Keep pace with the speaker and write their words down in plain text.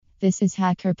This is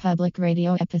Hacker Public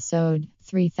Radio episode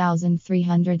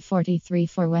 3343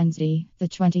 for Wednesday, the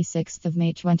 26th of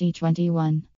May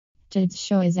 2021. Today's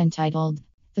show is entitled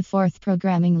The Fourth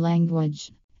Programming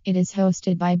Language. It is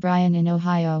hosted by Brian in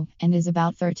Ohio and is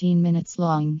about 13 minutes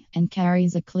long and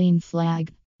carries a clean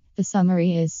flag. The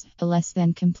summary is a less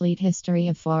than complete history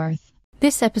of Forth.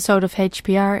 This episode of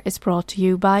HPR is brought to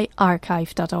you by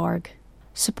archive.org.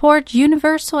 Support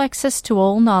universal access to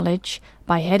all knowledge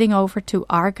by heading over to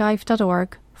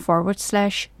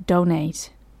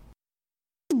archive.org/donate.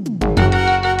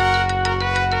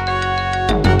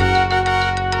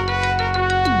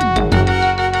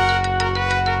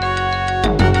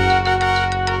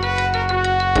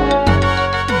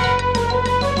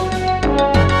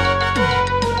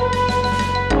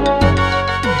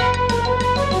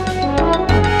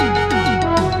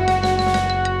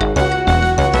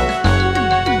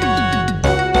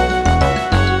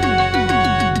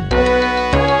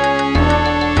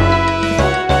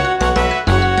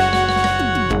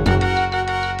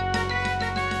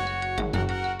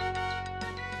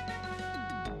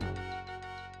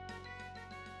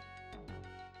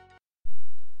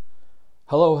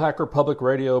 Hello, Hacker Public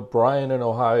Radio. Brian in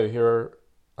Ohio here.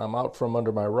 I'm out from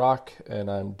under my rock, and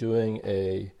I'm doing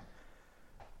an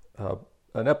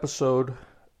episode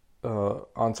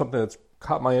on something that's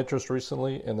caught my interest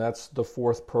recently, and that's the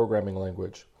fourth programming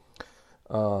language.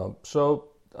 So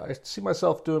I see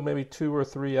myself doing maybe 2 or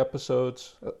 3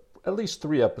 episodes, at least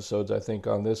 3 episodes, I think,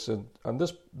 on this. And on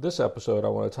this episode, I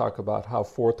want to talk about how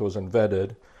Forth was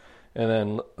invented. And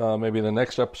then maybe in the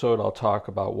next episode, I'll talk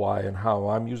about why and how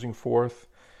I'm using Forth.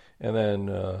 And then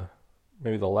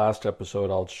maybe the last episode,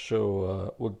 I'll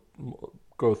show, we'll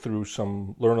go through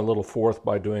learn a little Forth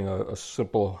by doing a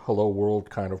simple Hello World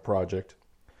kind of project.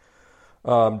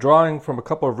 Drawing from a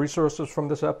couple of resources from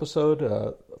this episode,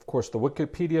 of course, the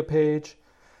Wikipedia page,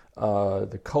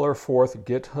 the Color Forth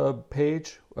GitHub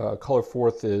page. Color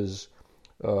Forth is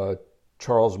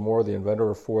Charles Moore, the inventor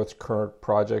of Forth's current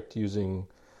project using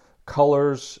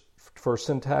colors for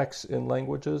syntax in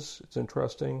languages. It's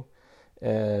interesting.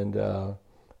 And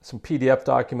some PDF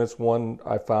documents. One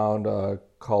I found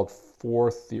called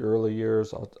Forth, the Early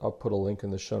Years. I'll put a link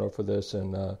in the show note for this.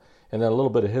 And then a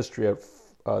little bit of history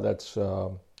that's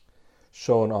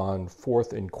shown on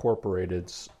Forth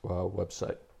Incorporated's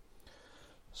website.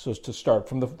 So to start,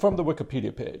 from the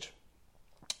Wikipedia page.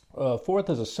 Forth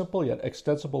is a simple yet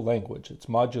extensible language. Its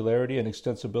modularity and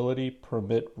extensibility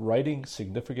permit writing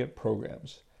significant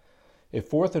programs. A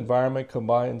Forth environment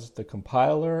combines the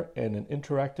compiler and an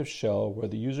interactive shell where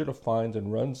the user defines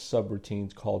and runs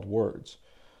subroutines called words.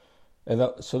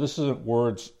 So this isn't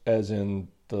words as in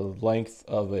the length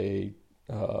of an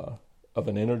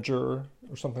integer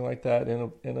or something like that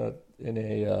in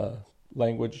a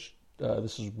language.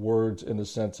 This is words in the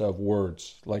sense of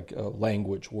words, like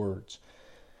language words.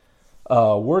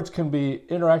 Words can be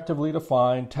interactively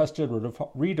defined, tested,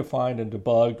 redefined, and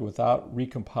debugged without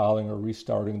recompiling or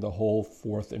restarting the whole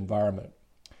Forth environment.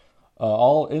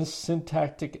 All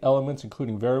syntactic elements,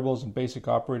 including variables and basic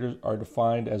operators, are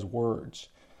defined as words.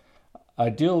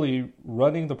 Ideally,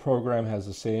 running the program has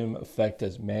the same effect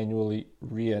as manually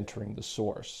re-entering the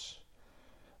source.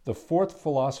 The Forth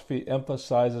philosophy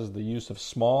emphasizes the use of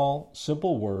small,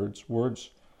 simple words.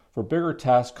 Words for bigger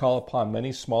tasks call upon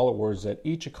many smaller words that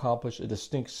each accomplish a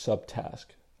distinct subtask.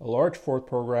 A large Forth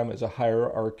program is a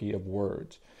hierarchy of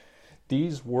words.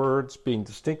 These words being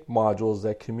distinct modules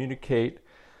that communicate,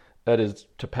 that is,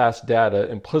 to pass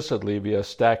data implicitly via a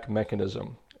stack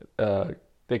mechanism.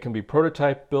 They can be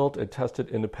prototyped, built, and tested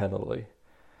independently.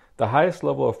 The highest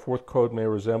level of Forth code may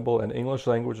resemble an English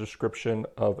language description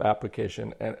of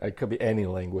application, and it could be any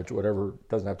language, whatever,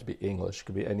 doesn't have to be English, it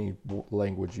could be any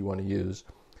language you want to use.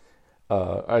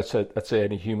 I'd say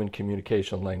any human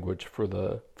communication language for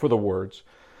the words.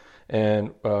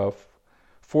 And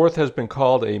Forth has been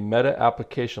called a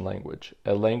meta-application language,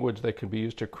 a language that can be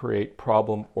used to create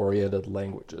problem-oriented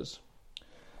languages.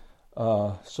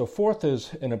 So Forth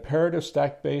is an imperative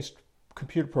stack-based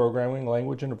computer programming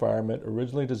language and environment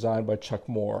originally designed by Chuck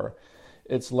Moore.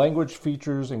 Its language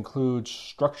features include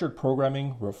structured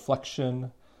programming,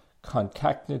 reflection,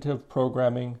 concatenative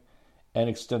programming, and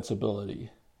extensibility.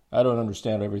 I don't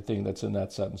understand everything that's in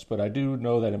that sentence, but I do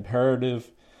know that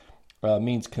imperative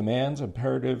means commands.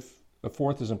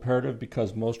 Forth is imperative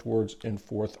because most words in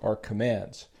Forth are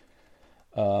commands.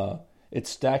 It's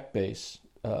stack-based.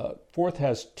 Forth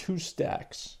has 2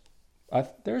 stacks. I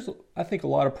think a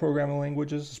lot of programming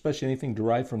languages, especially anything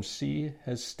derived from C,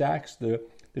 has stacks. The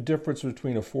difference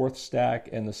between a Forth stack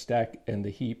and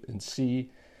the heap in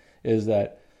C is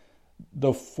that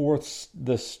the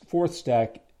fourth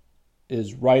stack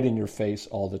is right in your face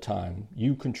all the time.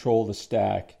 You control the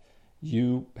stack.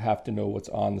 You have to know what's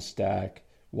on the stack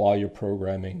while you're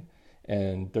programming.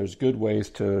 And there's good ways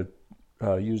to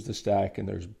use the stack, and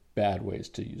there's bad ways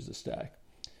to use the stack.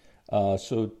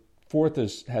 So Forth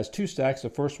has two stacks. The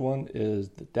first one is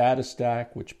the data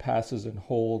stack, which passes and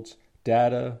holds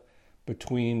data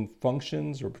between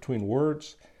functions or between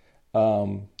words.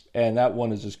 And that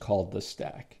one is just called the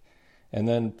stack. And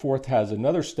then Forth has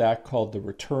another stack called the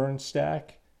return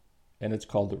stack, and it's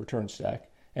called the return stack.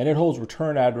 And it holds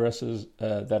return addresses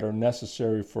that are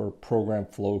necessary for program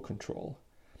flow control.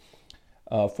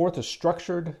 Forth is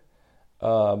structured,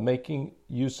 making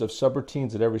use of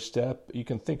subroutines at every step. You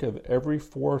can think of every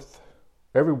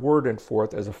word in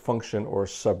Forth as a function or a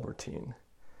subroutine.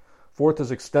 Forth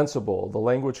is extensible. The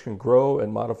language can grow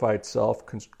and modify itself,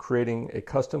 creating a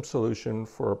custom solution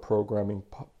for a programming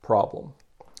problem.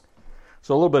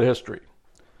 So a little bit of history.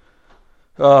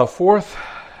 Forth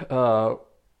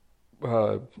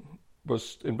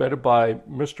was invented by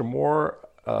Mr. Moore,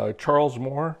 Charles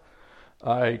Moore.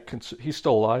 He's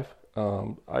still alive.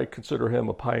 I consider him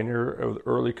a pioneer of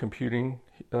early computing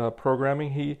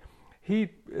programming. He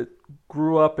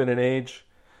grew up in an age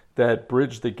that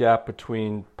bridged the gap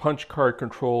between punch card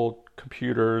controlled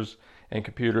computers and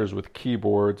computers with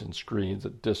keyboards and screens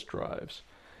and disk drives.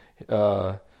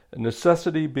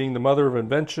 Necessity being the mother of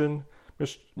invention,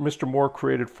 Mr. Moore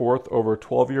created Forth over a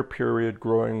 12-year period,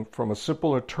 growing from a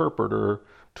simple interpreter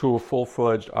to a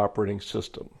full-fledged operating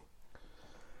system.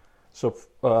 So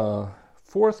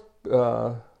Forth,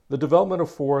 the development of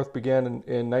Forth began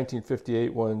in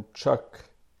 1958 when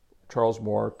Charles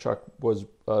Moore was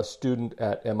a student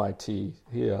at MIT.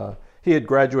 He had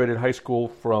graduated high school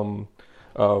from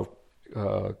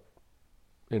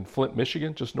in Flint,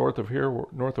 Michigan, just north of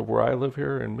where I live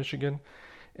here in Michigan.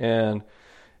 And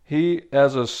he,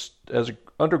 as an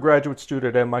undergraduate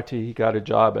student at MIT, he got a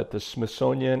job at the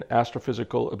Smithsonian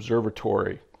Astrophysical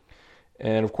Observatory.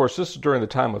 And of course, this is during the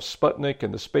time of Sputnik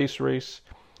and the space race.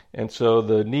 And so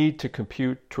the need to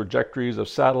compute trajectories of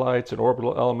satellites and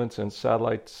orbital elements and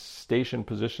satellite station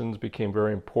positions became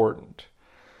very important.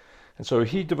 And so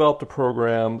he developed a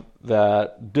program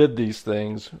that did these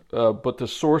things, but the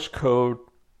source code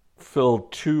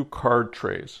filled 2 card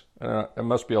trays. It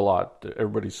must be a lot.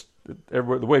 The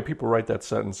way people write that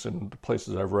sentence in the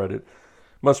places I've read it,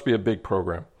 must be a big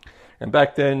program. And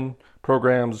back then,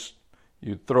 programs,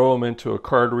 you'd throw them into a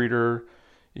card reader,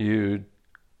 you'd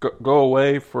go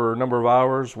away for a number of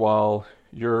hours while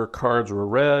your cards were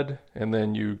read, and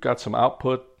then you got some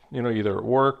output, either it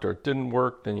worked or it didn't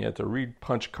work, then you had to read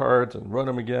punch cards and run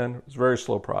them again. It was a very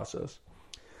slow process.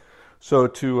 So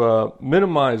to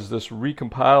minimize this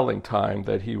recompiling time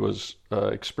that he was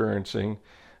experiencing,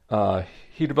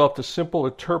 he developed a simple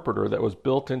interpreter that was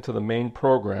built into the main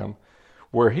program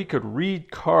where he could read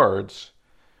cards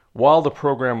while the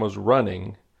program was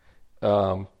running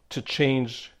to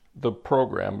change the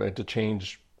program and to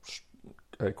change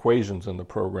equations in the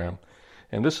program.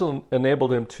 And this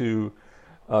enabled him to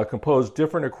compose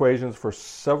different equations for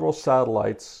several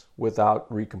satellites without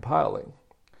recompiling.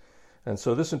 And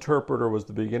so this interpreter was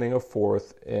the beginning of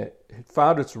Forth. It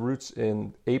found its roots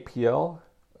in APL,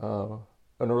 an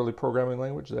early programming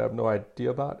language that I have no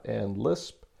idea about, and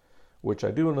Lisp, which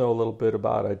I do know a little bit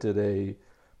about. I did a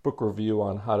book review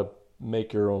on how to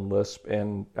make your own Lisp,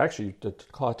 and actually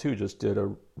Claw2 just did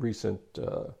a recent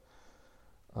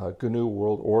GNU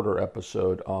World Order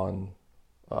episode on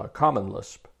Common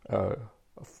Lisp, a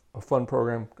fun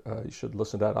program. You should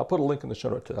listen to that. I'll put a link in the show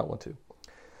note to that one too.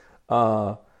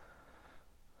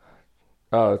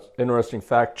 Interesting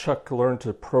fact, Chuck learned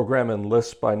to program in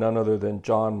Lisp by none other than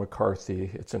John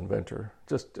McCarthy, its inventor.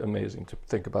 Just amazing to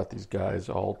think about these guys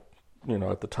all,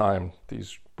 at the time,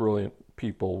 these brilliant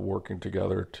people working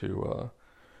together to,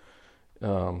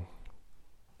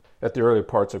 at the early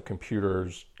parts of computer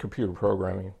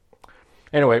programming.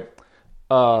 Anyway,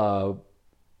 so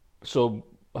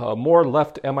Moore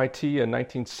left MIT in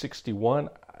 1961.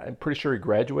 I'm pretty sure he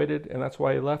graduated, and that's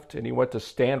why he left. And he went to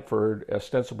Stanford,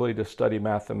 ostensibly to study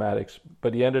mathematics,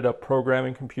 but he ended up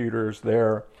programming computers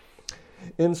there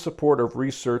in support of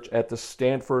research at the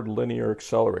Stanford Linear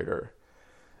Accelerator.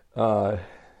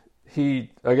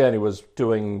 He was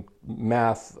doing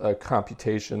math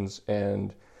computations,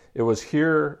 and it was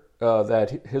here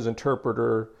that his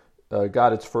interpreter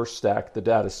got its first stack, the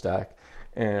data stack,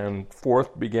 and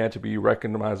Forth began to be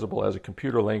recognizable as a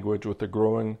computer language with a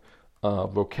growing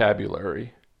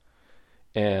vocabulary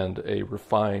and a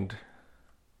refined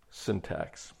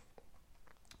syntax.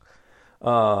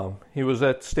 He was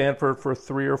at Stanford for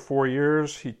 3 or 4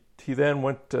 years. He then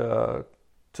went to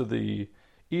the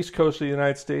East Coast of the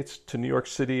United States to New York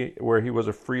City, where he was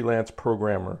a freelance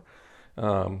programmer.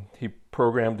 He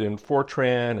programmed in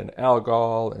Fortran and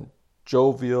Algol and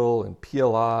Jovial and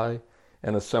PLI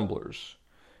and assemblers.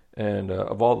 And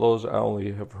of all those, I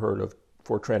only have heard of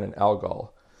Fortran and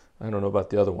Algol. I don't know about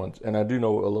the other ones. And I do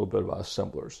know a little bit about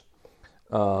assemblers.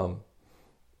 And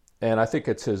I think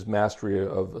it's his mastery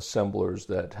of assemblers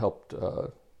that helped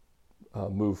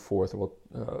move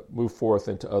forth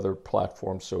into other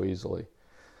platforms so easily.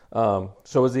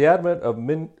 So as the advent of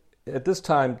at this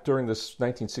time during this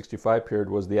 1965 period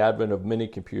was the advent of mini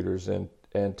computers and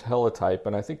teletype,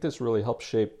 and I think this really helped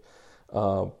shape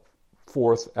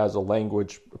Forth as a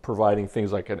language, providing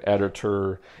things like an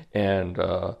editor and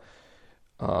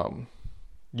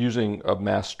using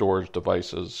mass storage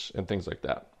devices and things like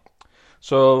that.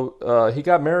 So he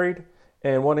got married,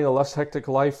 and wanting a less hectic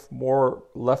life, Moore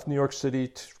left New York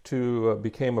City to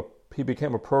became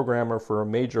a programmer for a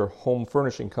major home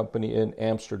furnishing company in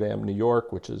Amsterdam, New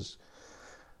York, which is,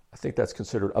 I think that's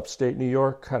considered upstate New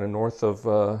York, kind of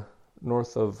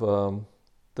north of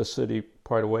the city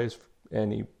quite a ways.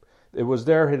 And it was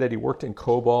there that he worked in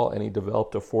COBOL, and he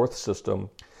developed a Forth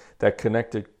system that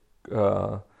connected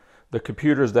the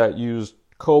computers that used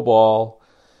COBOL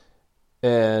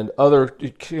and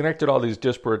connected all these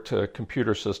disparate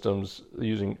computer systems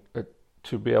using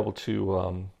to be able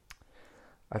to,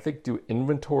 I think, do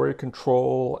inventory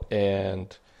control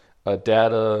and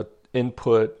data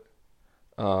input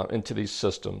into these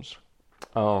systems.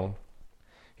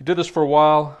 He did this for a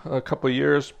while, a couple of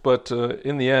years, but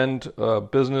in the end,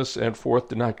 business and Forth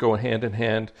did not go hand in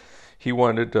hand. He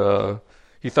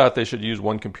thought they should use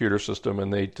one computer system,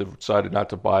 and they decided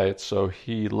not to buy it, so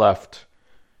he left,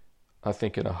 I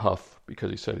think, in a huff,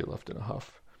 because he said he left in a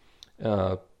huff.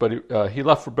 But he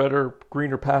left for better,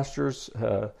 greener pastures.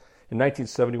 In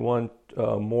 1971,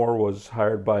 Moore was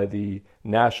hired by the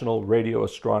National Radio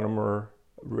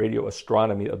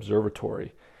Astronomy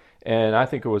Observatory. And I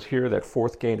think it was here that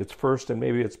Forth gained its first and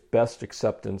maybe its best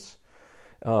acceptance.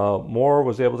 Moore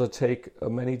was able to take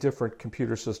many different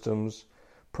computer systems,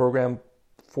 program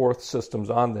Forth systems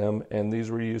on them, and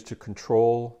these were used to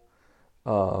control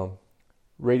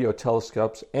radio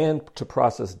telescopes and to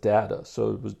process data.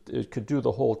 So it could do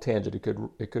the whole tangent.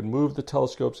 It could move the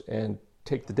telescopes and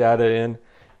take the data in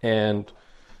and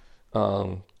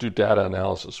do data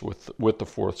analysis with the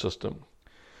Forth system.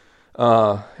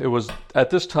 It was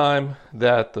at this time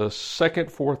that the second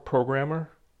Forth programmer,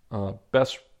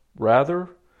 Bess Rather,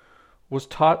 was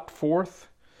taught Forth,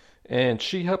 and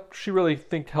she really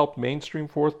helped mainstream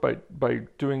Forth by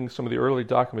doing some of the early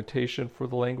documentation for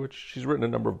the language. She's written a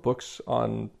number of books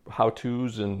on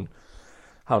how-tos and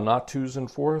how not tos in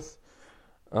Forth,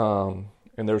 and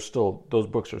those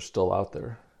books are still out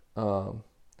there. So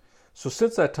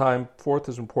since that time, Forth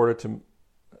has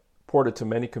ported to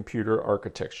many computer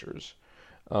architectures.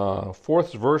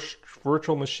 Forth's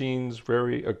virtual machines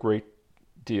vary a great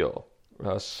deal.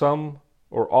 Some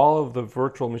or all of the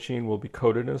virtual machine will be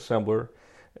coded in assembler,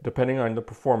 depending on the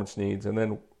performance needs, and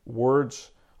then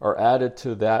words are added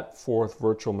to that Forth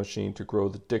virtual machine to grow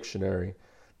the dictionary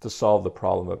to solve the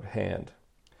problem at hand.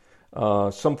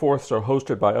 Some Forths are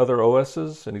hosted by other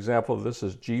OSs. An example of this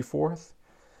is GForth.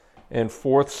 And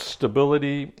Forth's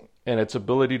stability and its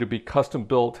ability to be custom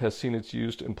built has seen its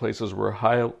use in places where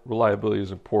high reliability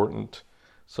is important,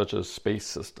 such as space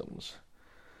systems.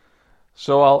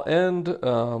 So I'll end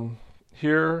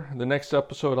here. In the next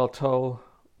episode, I'll tell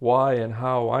why and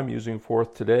how I'm using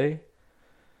Forth today.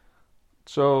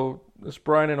 So this is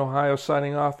Brian in Ohio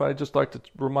signing off. I'd just like to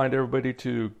remind everybody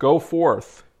to go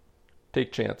forth,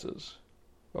 take chances.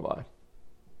 Bye-bye.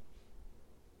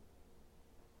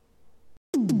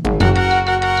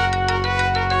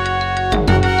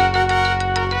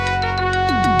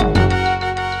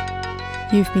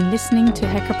 You've been listening to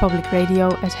Hacker Public Radio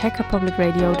at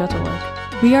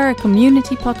hackerpublicradio.org. We are a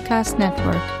community podcast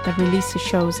network that releases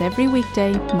shows every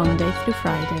weekday, Monday through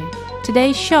Friday.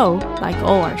 Today's show, like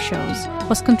all our shows,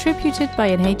 was contributed by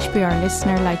an HPR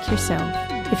listener like yourself.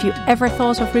 If you ever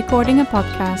thought of recording a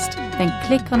podcast, then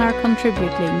click on our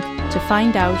contribute link to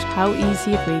find out how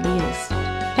easy it really is.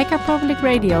 Hacker Public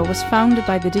Radio was founded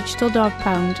by the Digital Dog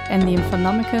Pound and the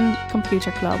Infonomicon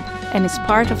Computer Club and is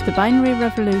part of the binary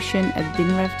revolution at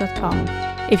binrev.com.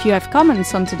 If you have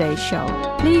comments on today's show,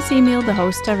 please email the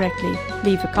host directly,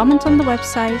 leave a comment on the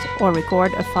website, or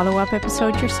record a follow-up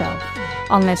episode yourself.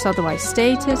 Unless otherwise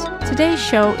stated, today's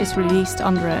show is released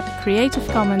under a Creative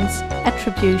Commons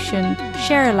Attribution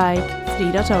Share Alike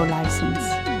 3.0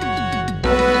 license.